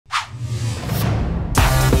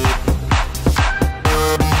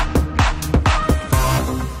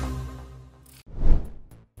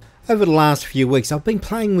Over the last few weeks I've been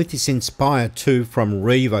playing with this Inspire 2 from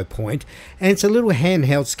Revopoint, and it's a little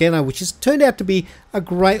handheld scanner which has turned out to be a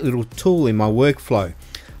great little tool in my workflow.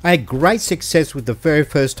 I had great success with the very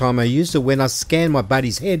first time I used it when I scanned my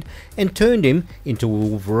buddy's head and turned him into a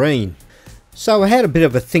Wolverine. So I had a bit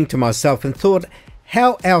of a think to myself and thought,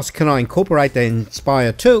 how else can I incorporate the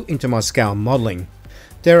Inspire 2 into my scale modelling?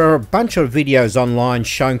 There are a bunch of videos online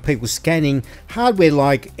showing people scanning hardware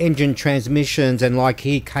like engine transmissions and like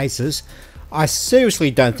gear cases. I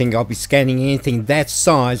seriously don't think I'll be scanning anything that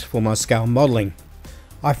size for my scale modelling.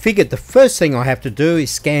 I figured the first thing I have to do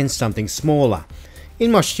is scan something smaller.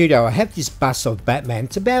 In my studio I have this bust of Batman.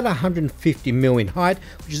 It's about 150mm in height,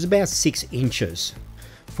 which is about 6 inches.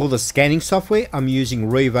 For the scanning software I'm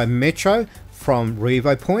using Revopoint from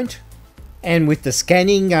Revopoint. And with the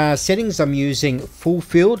scanning settings I'm using full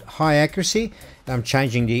field, high accuracy, and I'm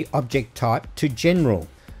changing the object type to general.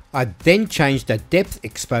 I then changed the depth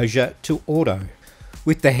exposure to auto.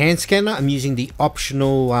 With the hand scanner I'm using the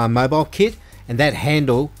optional mobile kit, and that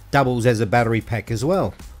handle doubles as a battery pack as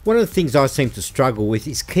well. One of the things I seem to struggle with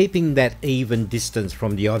is keeping that even distance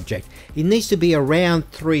from the object. It needs to be around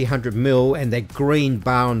 300mm and that green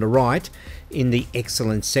bar on the right in the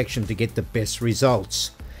excellent section to get the best results.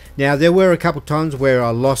 Now there were a couple times where I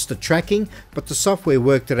lost the tracking, but the software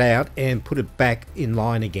worked it out and put it back in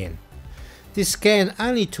line again. This scan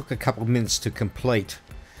only took a couple of minutes to complete.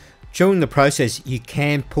 During the process you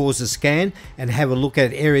can pause the scan and have a look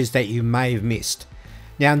at areas that you may have missed.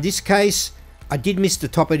 Now in this case I did miss the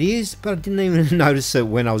top of the ears, but I didn't even notice it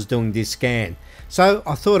when I was doing this scan. So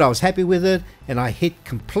I thought I was happy with it and I hit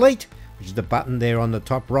complete, which is the button there on the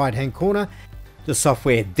top right hand corner. The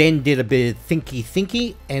software then did a bit of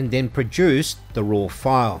thinky and then produced the raw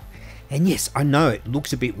file. And yes, I know it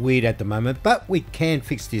looks a bit weird at the moment, but we can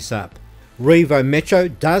fix this up.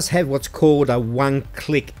 Revopoint does have what's called a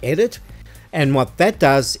one-click edit, and what that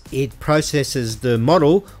does, it processes the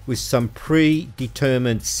model with some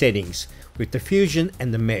predetermined settings with the fusion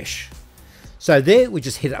and the mesh. So there we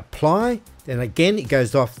just hit apply, then again it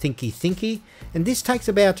goes off thinky, and this takes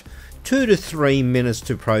about 2 to 3 minutes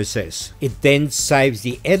to process. It then saves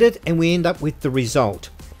the edit and we end up with the result.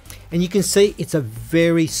 And you can see it's a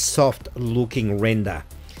very soft looking render.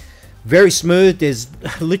 Very smooth, there's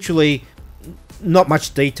literally not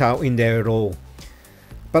much detail in there at all.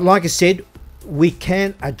 But like I said, we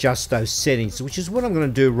can adjust those settings, which is what I'm going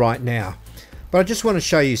to do right now. But I just want to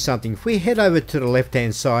show you something. If we head over to the left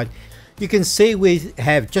hand side, you can see we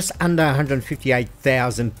have just under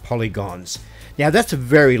 158,000 polygons. Now that's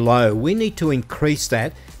very low. We need to increase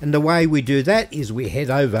that, and the way we do that is we head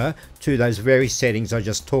over to those very settings I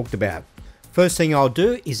just talked about. First thing I'll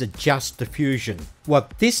do is adjust the fusion.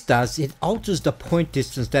 What this does, it alters the point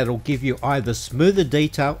distance that will give you either smoother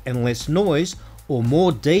detail and less noise, or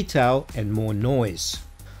more detail and more noise.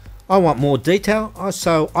 I want more detail,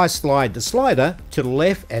 so I slide the slider to the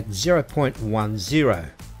left at 0.10.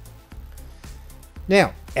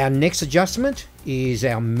 Now our next adjustment is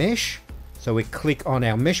our mesh. So we click on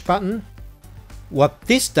our mesh button. What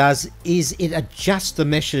this does is it adjusts the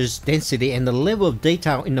mesh's density and the level of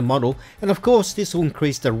detail in the model, and of course this will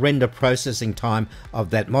increase the render processing time of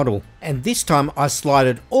that model. And this time I slide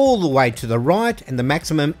it all the way to the right and the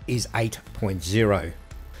maximum is 8.0.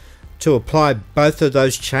 To apply both of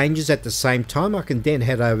those changes at the same time, I can then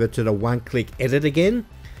head over to the one-click edit again,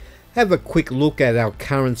 have a quick look at our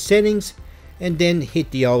current settings, and then hit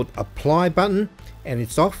the old apply button, and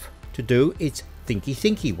it's off to do its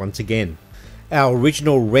thinky once again. Our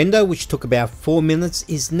original render, which took about 4 minutes,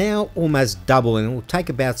 is now almost double, and it will take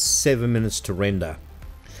about 7 minutes to render.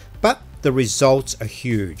 But the results are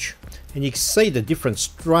huge, and you can see the difference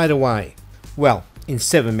straight away. Well, in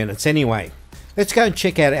 7 minutes anyway. Let's go and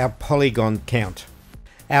check out our polygon count.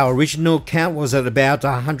 Our original count was at about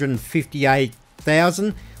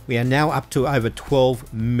 158,000. We are now up to over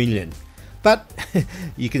 12 million. But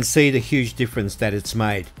you can see the huge difference that it's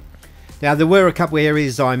made. Now there were a couple of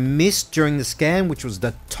areas I missed during the scan, which was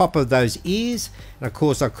the top of those ears, and of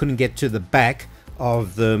course I couldn't get to the back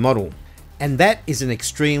of the model. And that is an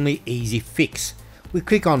extremely easy fix. We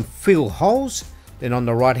click on fill holes, then on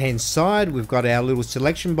the right hand side we've got our little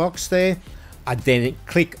selection box there. I then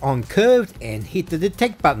click on curved and hit the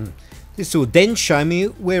detect button. This will then show me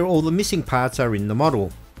where all the missing parts are in the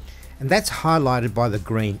model, and that's highlighted by the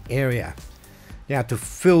green area. Now to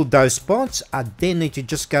fill those spots, I then need to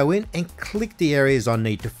just go in and click the areas I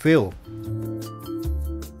need to fill.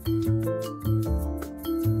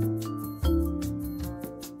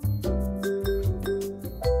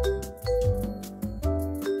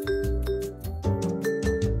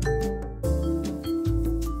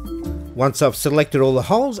 Once I've selected all the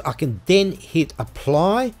holes, I can then hit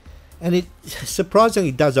apply, and it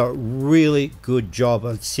surprisingly does a really good job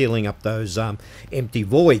of sealing up those empty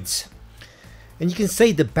voids. And you can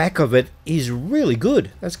see the back of it is really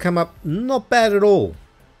good. That's come up not bad at all.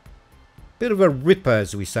 Bit of a ripper,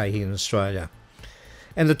 as we say here in Australia.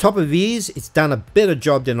 And the top of ears, it's done a better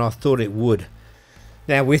job than I thought it would.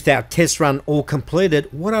 Now, with our test run all completed,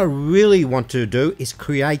 what I really want to do is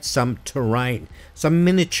create some terrain, some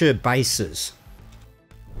miniature bases.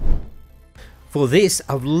 For this,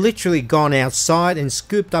 I've literally gone outside and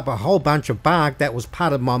scooped up a whole bunch of bark that was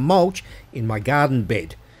part of my mulch in my garden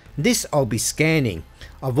bed. This I'll be scanning.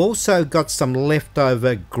 I've also got some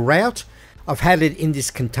leftover grout. I've had it in this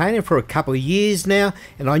container for a couple of years now,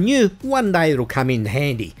 and I knew one day it'll come in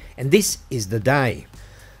handy, and this is the day.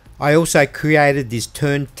 I also created this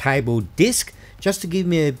turntable disc just to give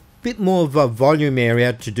me a bit more of a volume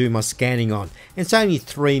area to do my scanning on, and it's only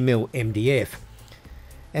 3mm MDF.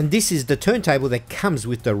 And this is the turntable that comes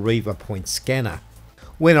with the Revopoint scanner.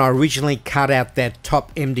 When I originally cut out that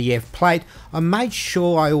top MDF plate, I made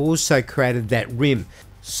sure I also created that rim,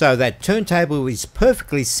 so that turntable is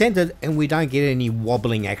perfectly centered and we don't get any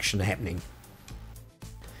wobbling action happening.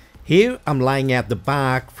 Here I'm laying out the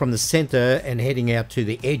bark from the center and heading out to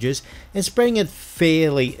the edges and spreading it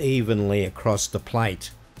fairly evenly across the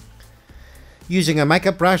plate. Using a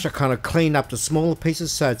makeup brush, I kind of clean up the smaller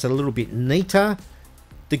pieces so it's a little bit neater.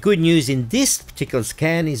 The good news in this particular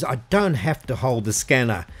scan is I don't have to hold the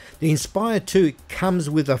scanner. The Inspire 2 comes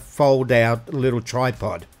with a fold out little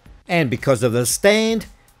tripod. And because of the stand,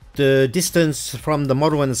 the distance from the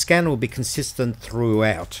model and the scanner will be consistent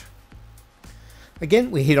throughout.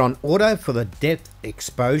 Again, we hit on auto for the depth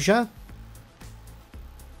exposure.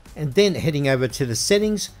 And then heading over to the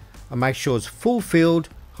settings, I make sure it's full field,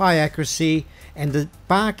 high accuracy, and the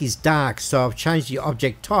bark is dark, so I've changed the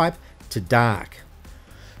object type to dark.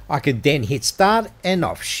 I could then hit start and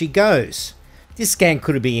off she goes. This scan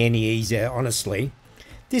couldn't be any easier, honestly.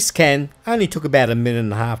 This scan only took about 1.5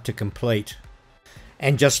 minutes to complete.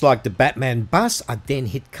 And just like the Batman bus, I then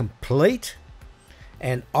hit complete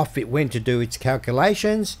and off it went to do its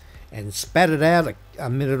calculations and spat it out a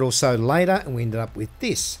minute or so later, and we ended up with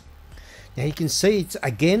this. Now you can see it's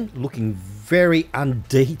again looking very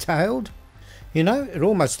undetailed. You know, it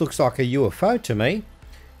almost looks like a UFO to me.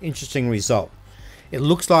 Interesting result. It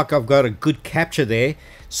looks like I've got a good capture there.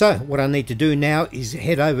 So what I need to do now is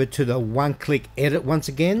head over to the one-click edit once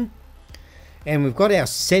again. And we've got our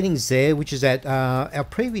settings there, which is at our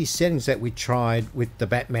previous settings that we tried with the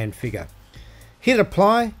Batman figure. Hit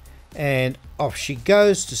apply and off she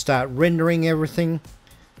goes to start rendering everything.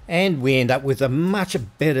 And we end up with a much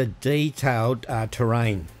better detailed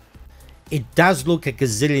terrain. It does look a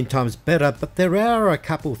gazillion times better, but there are a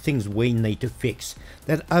couple of things we need to fix.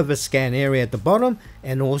 That overscan area at the bottom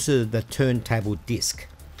and also the turntable disc.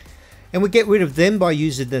 And we get rid of them by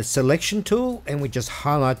using the selection tool, and we just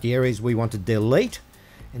highlight the areas we want to delete.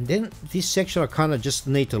 And then this section I kind of just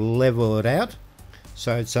need to level it out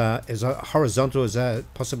so it's as horizontal as I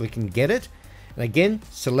possibly can get it. And again,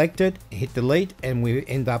 select it, hit delete, and we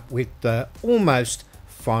end up with the almost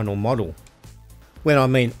final model. When I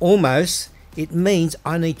mean almost, it means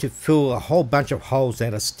I need to fill a whole bunch of holes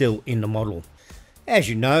that are still in the model. As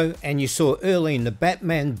you know, and you saw early in the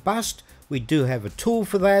Batman bust, we do have a tool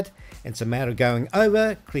for that. And it's a matter of going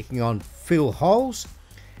over, clicking on fill holes.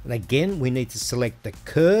 And again, we need to select the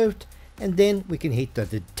curved, and then we can hit the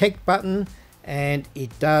detect button, and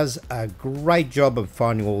it does a great job of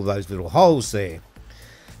finding all those little holes there.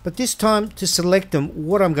 But this time, to select them,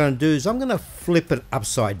 what I'm going to do is I'm going to flip it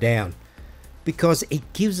upside down, because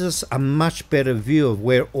it gives us a much better view of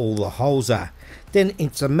where all the holes are. Then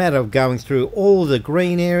it's a matter of going through all the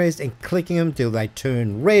green areas and clicking them till they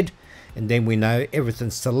turn red, and then we know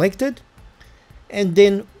everything's selected. And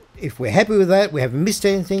then if we're happy with that, we haven't missed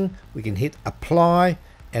anything, we can hit apply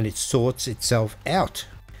and it sorts itself out.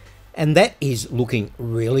 And that is looking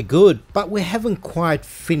really good, but we haven't quite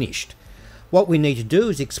finished. What we need to do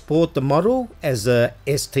is export the model as a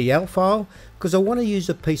STL file, because I want to use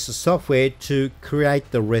a piece of software to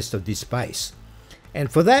create the rest of this space.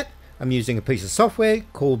 And for that, I'm using a piece of software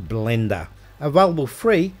called Blender, available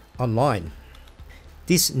free online.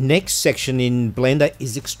 This next section in Blender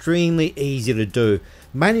is extremely easy to do,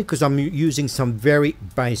 mainly because I'm using some very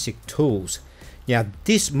basic tools. Now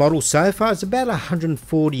this model so far is about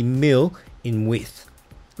 140mm in width,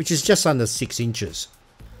 which is just under 6 inches.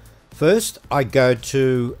 First I go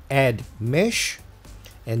to add mesh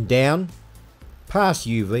and down past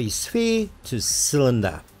UV sphere to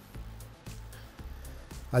cylinder.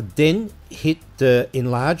 I then hit the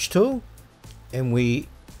enlarge tool and we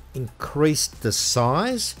increased the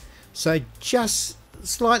size, so just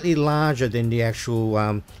slightly larger than the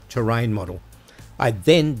actual terrain model. I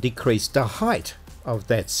then decreased the height of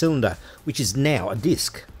that cylinder, which is now a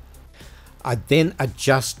disc. I then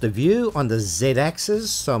adjust the view on the Z-axis,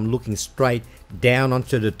 so I'm looking straight down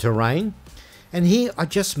onto the terrain, and here I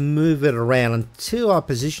just move it around until I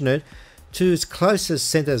position it to as close to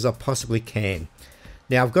center as I possibly can.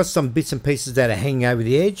 Now I've got some bits and pieces that are hanging over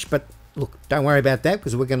the edge, but look, don't worry about that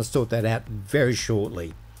because we're going to sort that out very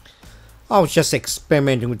shortly. I was just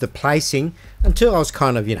experimenting with the placing until I was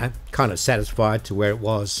kind of satisfied to where it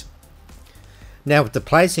was. Now with the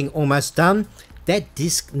placing almost done, that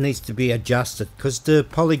disc needs to be adjusted because the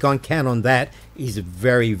polygon count on that is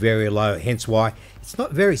very, very low, hence why it's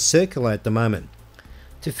not very circular at the moment.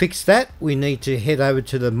 To fix that, we need to head over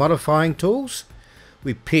to the modifying tools.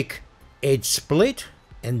 We pick edge split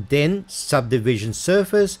and then subdivision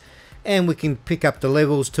surface, and we can pick up the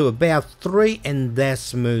levels to about 3, and that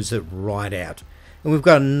smooths it right out. And we've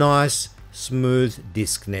got a nice smooth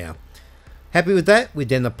disc now. Happy with that, we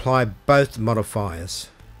then apply both modifiers.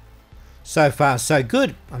 So far so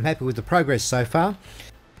good. I'm happy with the progress so far.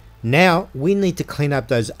 Now we need to clean up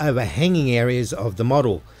those overhanging areas of the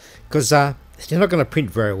model because they're not going to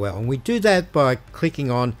print very well, and we do that by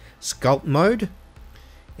clicking on sculpt mode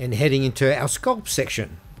and heading into our sculpt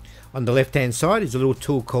section. On the left hand side is a little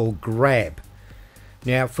tool called grab.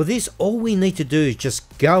 Now for this, all we need to do is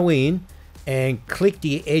just go in and click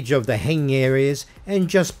the edge of the hanging areas and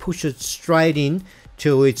just push it straight in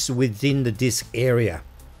till it's within the disc area.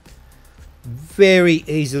 Very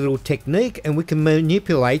easy little technique, and we can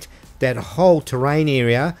manipulate that whole terrain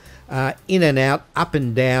area in and out, up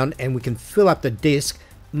and down, and we can fill up the disc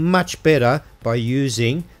much better by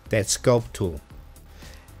using that sculpt tool.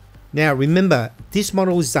 Now remember, this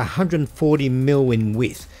model is 140 mm in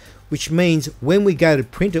width, which means when we go to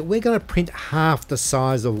print it, we're going to print half the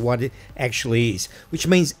size of what it actually is, which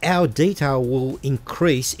means our detail will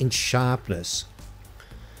increase in sharpness.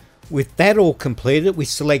 With that all completed, we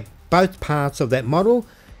select both parts of that model,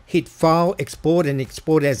 hit File, Export, and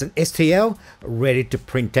export as an STL, ready to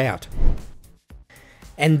print out.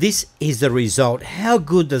 And this is the result. How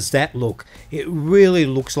good does that look? It really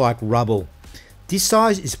looks like rubble. This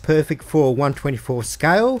size is perfect for a 1/24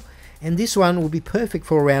 scale, and this one will be perfect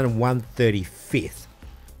for around 1/35.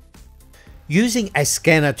 Using a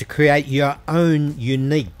scanner to create your own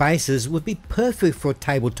unique bases would be perfect for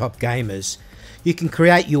tabletop gamers. You can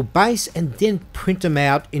create your base and then print them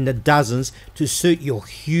out in the dozens to suit your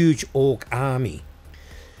huge orc army.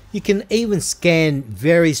 You can even scan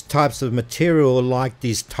various types of material like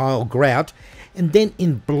this tile grout, and then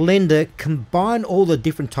in Blender combine all the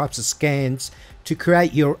different types of scans to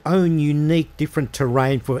create your own unique different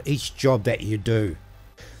terrain for each job that you do.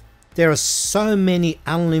 There are so many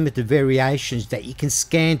unlimited variations that you can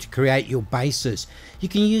scan to create your bases. You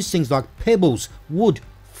can use things like pebbles, wood,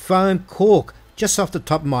 foam, cork, just off the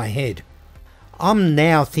top of my head. I'm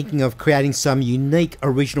now thinking of creating some unique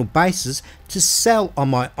original bases to sell on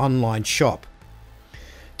my online shop.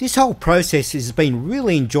 This whole process has been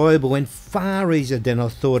really enjoyable and far easier than I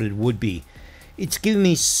thought it would be. It's given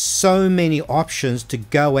me so many options to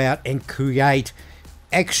go out and create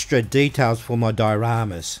extra details for my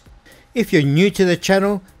dioramas. If you're new to the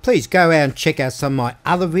channel, please go out and check out some of my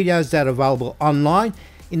other videos that are available online.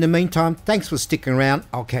 In the meantime, thanks for sticking around.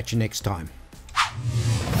 I'll catch you next time.